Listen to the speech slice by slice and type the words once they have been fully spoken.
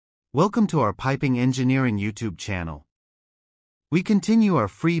Welcome to our Piping Engineering YouTube channel. We continue our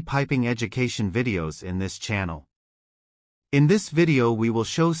free piping education videos in this channel. In this video we will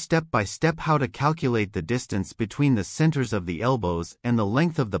show step by step how to calculate the distance between the centers of the elbows and the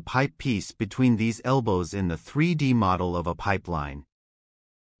length of the pipe piece between these elbows in the 3D model of a pipeline.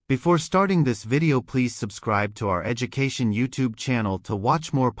 Before starting this video, please subscribe to our education YouTube channel to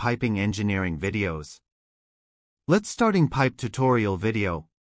watch more piping engineering videos. Let's starting pipe tutorial video.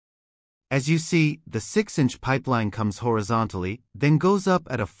 As you see, the 6-inch pipeline comes horizontally, then goes up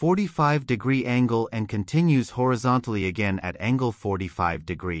at a 45-degree angle and continues horizontally again at angle 45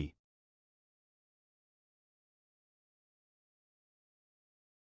 degree.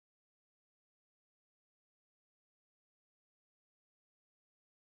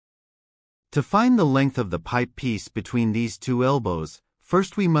 To find the length of the pipe piece between these two elbows,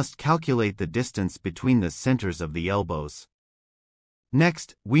 first we must calculate the distance between the centers of the elbows.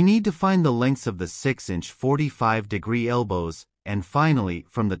 Next, we need to find the lengths of the 6-inch 45-degree elbows, and finally,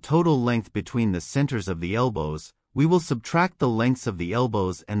 from the total length between the centers of the elbows, we will subtract the lengths of the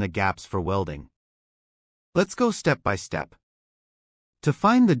elbows and the gaps for welding. Let's go step by step. To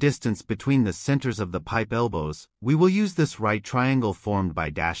find the distance between the centers of the pipe elbows, we will use this right triangle formed by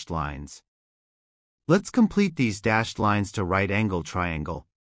dashed lines. Let's complete these dashed lines to right angle triangle.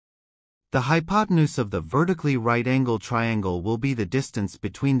 The hypotenuse of the vertically right angle triangle will be the distance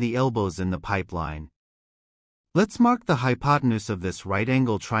between the elbows in the pipeline. Let's mark the hypotenuse of this right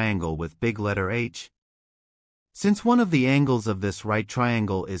angle triangle with big letter H. Since one of the angles of this right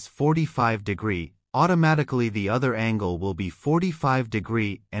triangle is 45 degree, automatically the other angle will be 45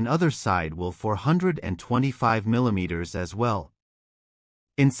 degree and other side will 425 millimeters as well.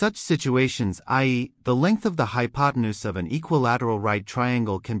 In such situations, i.e., the length of the hypotenuse of an equilateral right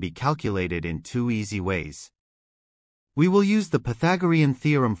triangle can be calculated in two easy ways. We will use the Pythagorean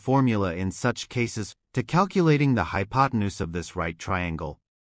theorem formula in such cases to calculating the hypotenuse of this right triangle.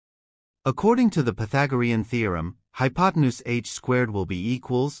 According to the Pythagorean theorem, hypotenuse h squared will be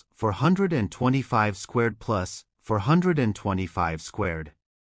equals 425 squared plus 425 squared.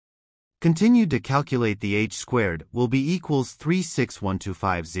 Continued to calculate the h squared will be equals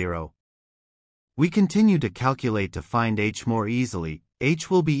 361250. We continue to calculate to find h more easily.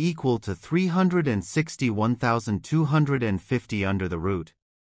 H will be equal to 361,250 under the root.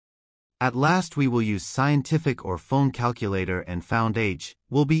 At last we will use scientific or phone calculator and found h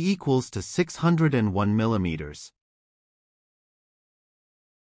will be equals to 601 millimeters.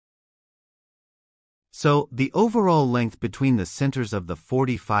 So, the overall length between the centers of the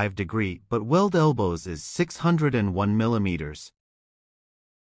 45-degree but weld elbows is 601 millimeters.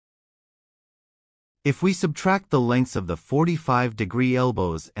 If we subtract the lengths of the 45-degree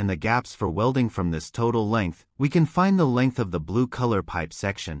elbows and the gaps for welding from this total length, we can find the length of the blue color pipe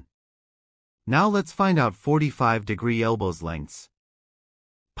section. Now let's find out 45-degree elbows lengths.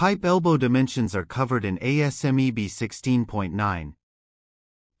 Pipe elbow dimensions are covered in ASMEB 16.9.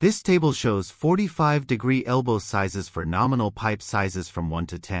 This table shows 45-degree elbow sizes for nominal pipe sizes from 1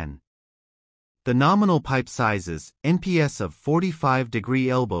 to 10. The nominal pipe sizes, NPS of 45-degree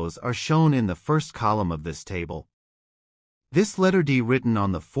elbows, are shown in the first column of this table. This letter D written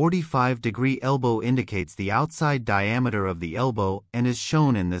on the 45-degree elbow indicates the outside diameter of the elbow and is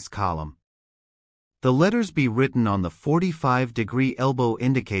shown in this column. The letters B written on the 45-degree elbow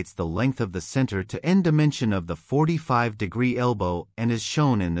indicates the length of the center to end dimension of the 45-degree elbow and is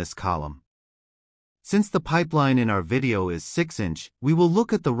shown in this column. Since the pipeline in our video is 6-inch, we will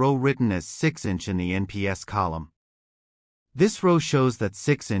look at the row written as 6-inch in the NPS column. This row shows that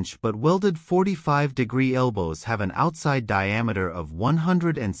 6-inch but welded 45-degree elbows have an outside diameter of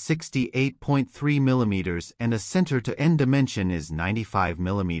 168.3 millimeters and a center to end dimension is 95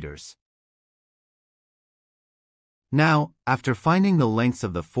 millimeters. Now, after finding the lengths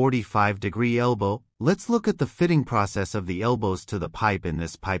of the 45-degree elbow, let's look at the fitting process of the elbows to the pipe in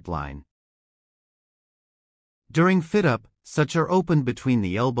this pipeline. During fit-up, such are opened between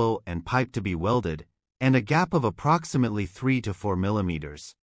the elbow and pipe to be welded, and a gap of approximately 3 to 4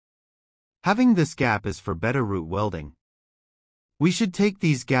 millimeters. Having this gap is for better root welding. We should take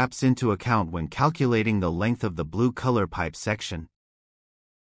these gaps into account when calculating the length of the blue color pipe section.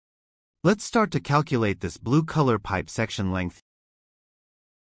 Let's start to calculate this blue color pipe section length.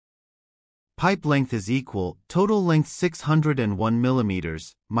 Pipe length is equal, total length 601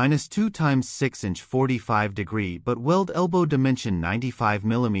 millimeters, minus 2 times 6-inch 45-degree but weld elbow dimension 95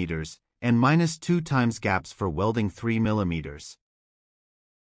 millimeters, and minus 2 times gaps for welding 3 millimeters.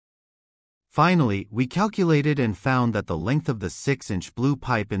 Finally, we calculated and found that the length of the 6-inch blue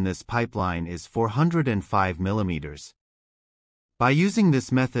pipe in this pipeline is 405 millimeters. By using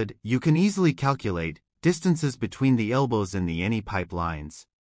this method, you can easily calculate distances between the elbows in the any pipe lines.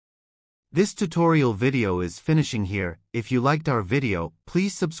 This tutorial video is finishing here. If you liked our video,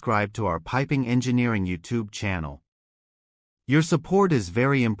 please subscribe to our Piping Engineering YouTube channel. Your support is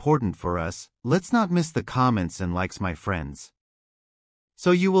very important for us. Let's not miss the comments and likes, my friends.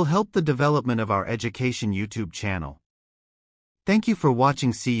 So you will help the development of our education YouTube channel. Thank you for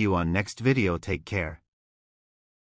watching. See you on next video. Take care.